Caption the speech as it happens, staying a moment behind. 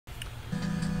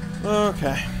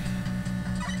Okay.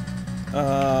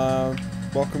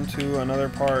 Welcome to another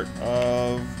part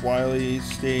of Wily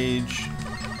stage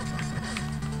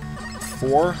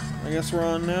 4, I guess we're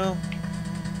on now.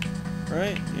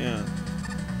 Right? Yeah.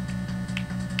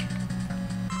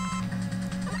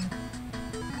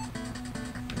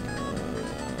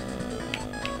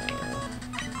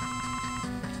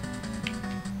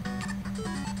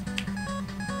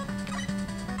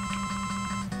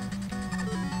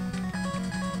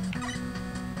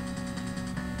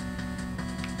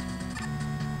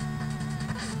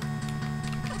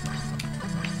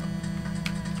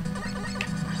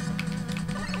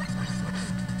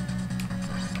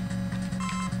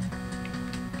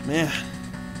 Man.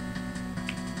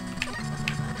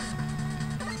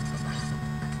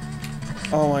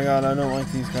 Oh my god, I don't like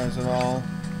these guys at all.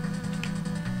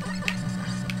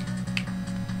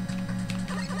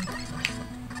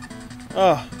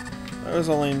 Oh, that was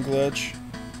a lame glitch.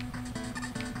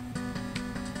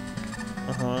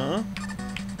 Uh-huh.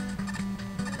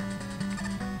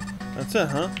 That's it,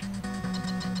 huh?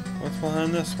 What's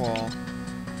behind this wall?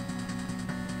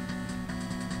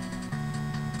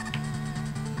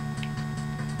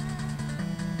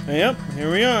 Yep, here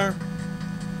we are.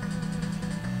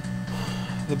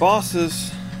 The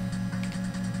bosses.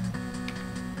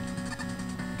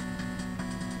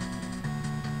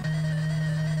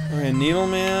 Okay, Needle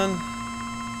Man.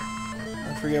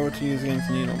 I forget what to use against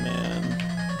Needle Man.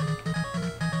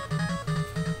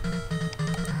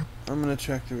 I'm gonna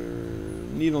check the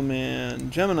Needle Man,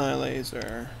 Gemini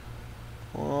Laser.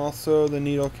 Also the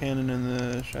Needle Cannon and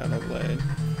the Shadow Blade.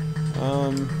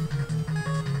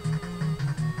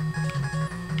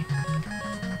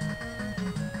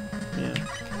 Yeah.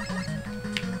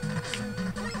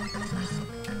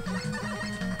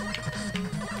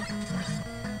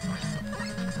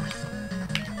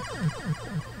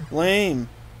 Lame.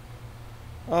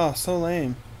 Oh, so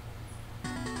lame.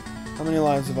 How many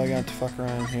lives have I got to fuck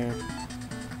around here?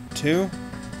 2?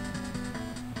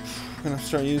 I'm gonna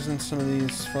start using some of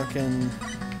these fucking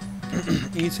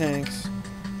E-tanks,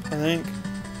 I think.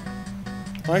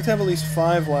 I like to have at least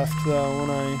 5 left though when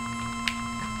I...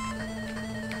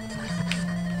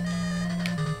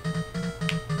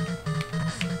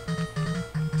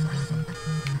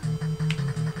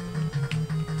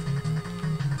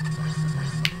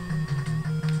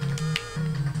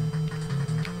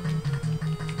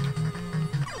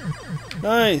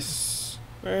 Nice!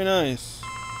 Very nice.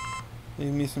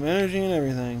 Gave me some energy and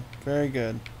everything. Very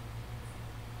good.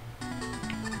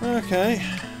 Okay.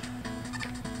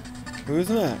 Who's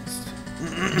next?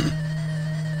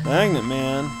 Magnet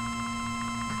Man.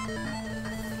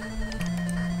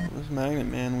 What was Magnet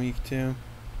Man weak to?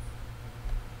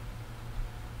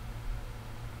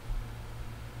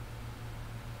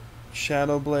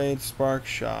 Shadow Blade, Spark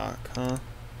Shock, huh?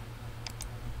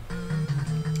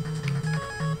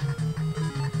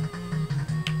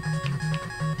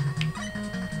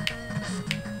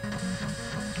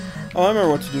 Oh, I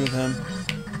remember what to do with him.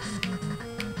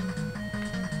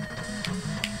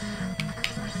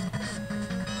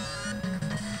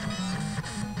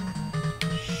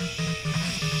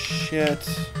 Shit.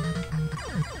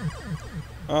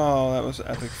 Oh, that was an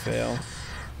epic fail.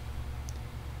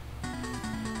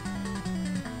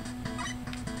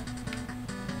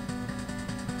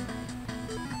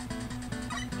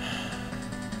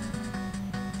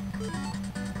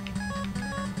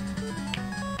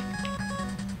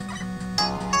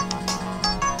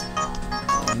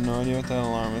 I have no idea what that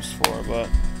alarm is for, but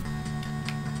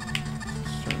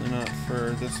certainly not for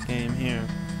this game here.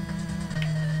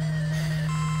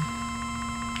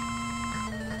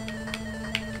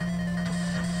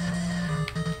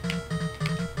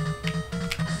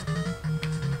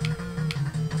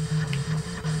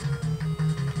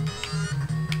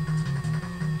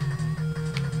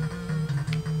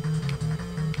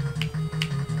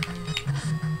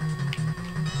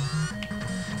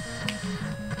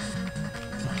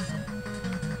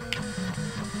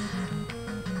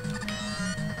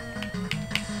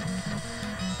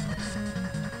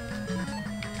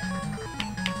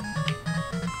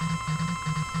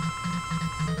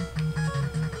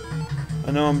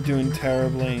 I know I'm doing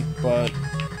terribly, but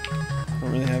I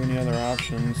don't really have any other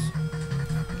options.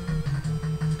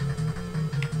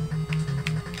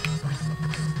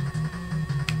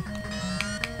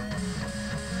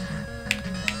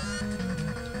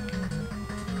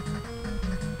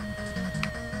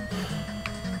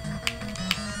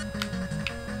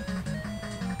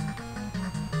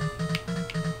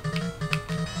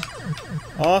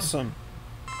 Awesome.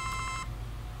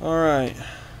 Alright.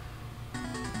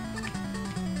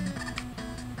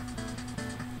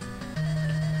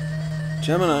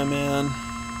 Gemini man.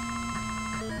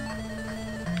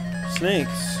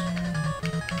 Snakes.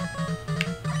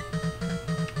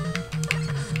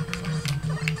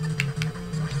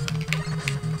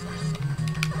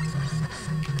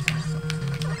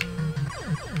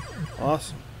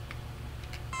 Awesome.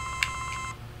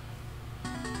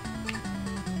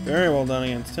 Very well done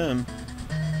against him.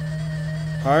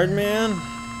 Hard man?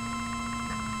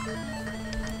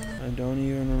 I don't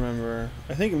even remember.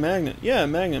 I think magnet. Yeah,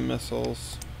 magnet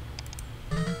missiles.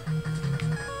 I'm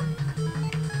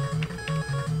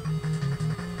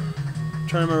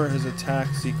trying to remember his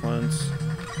attack sequence.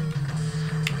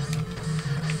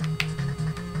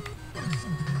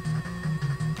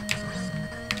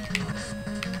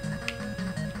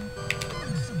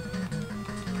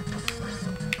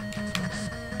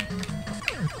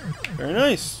 Very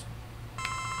nice.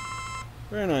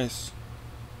 Very nice.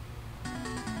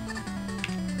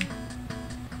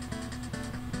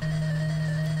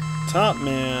 Top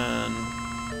man.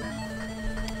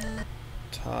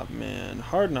 Top man.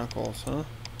 Hard knuckles, huh?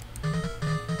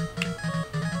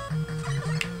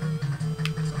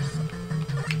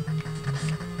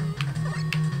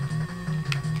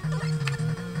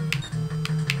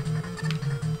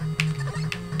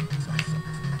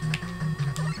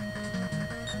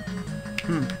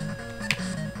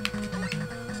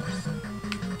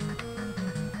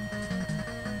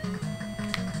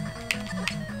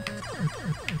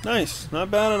 Nice. Not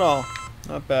bad at all.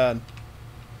 Not bad.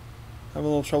 Have a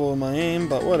little trouble with my aim,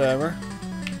 but whatever.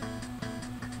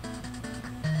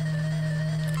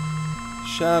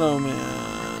 Shadow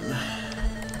Man.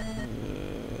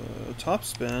 Top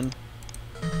spin.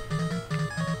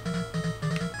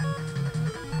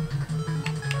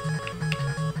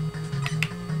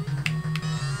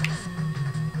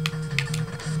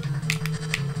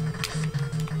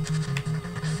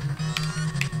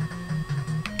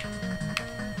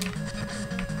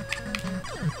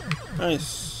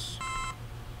 Nice.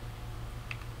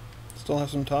 Still have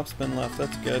some top spin left,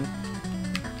 that's good.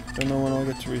 Don't know when I'll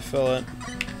get to refill it.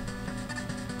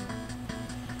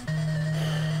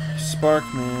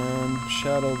 Sparkman,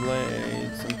 Shadow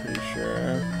Blades, I'm pretty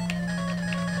sure.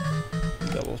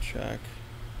 Double check.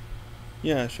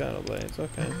 Yeah, Shadow Blades,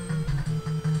 okay.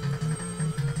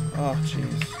 Oh,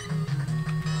 jeez.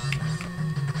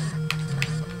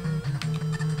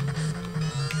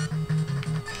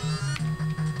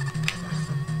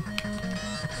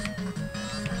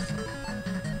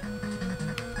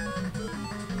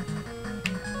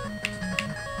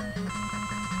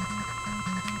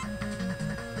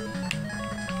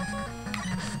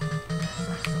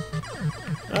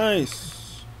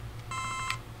 Nice.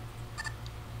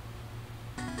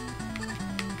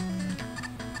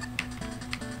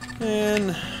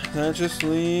 And that just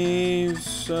leaves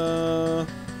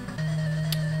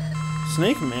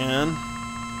Snake Man.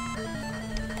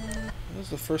 That was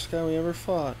the first guy we ever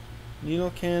fought.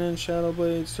 Needle Cannon, Shadow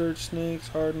Blade, Surge Snakes,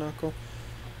 Hard Knuckle.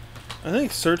 I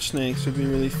think Surge Snakes would be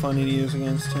really funny to use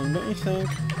against him, don't you think?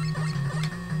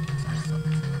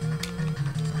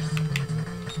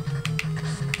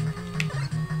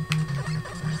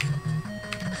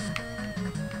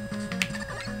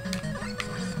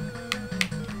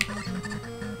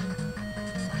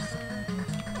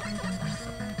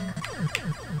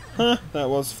 Huh, that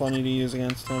was funny to use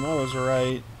against him. I was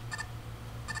right.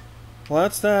 Well,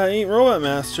 that's that. 8 Robot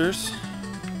Masters.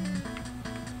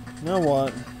 Now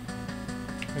what?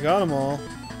 I got them all.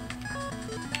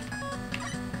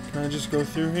 Can I just go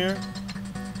through here?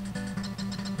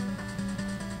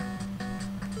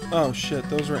 Oh shit,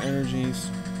 those were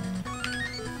energies.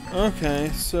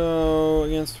 Okay, so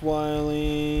against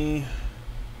Wily...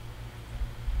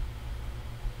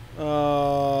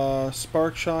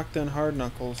 Spark Shock, then Hard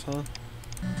Knuckles, huh?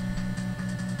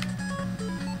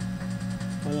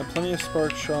 I got plenty of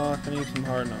Spark Shock, I need some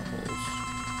Hard Knuckles.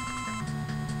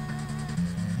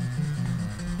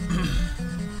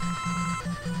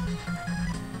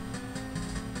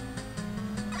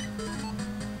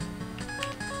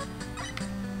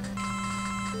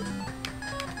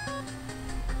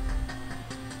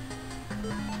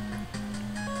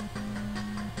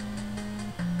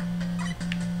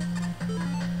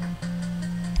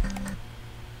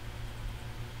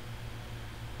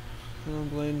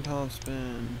 Blade and top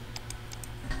spin.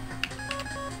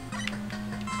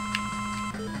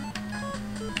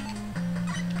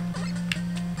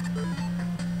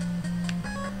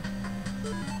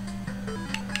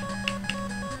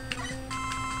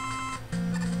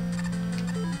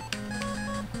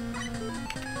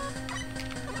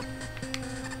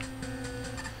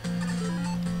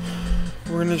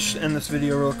 We're gonna end this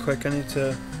video real quick. I need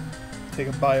to take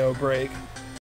a bio break.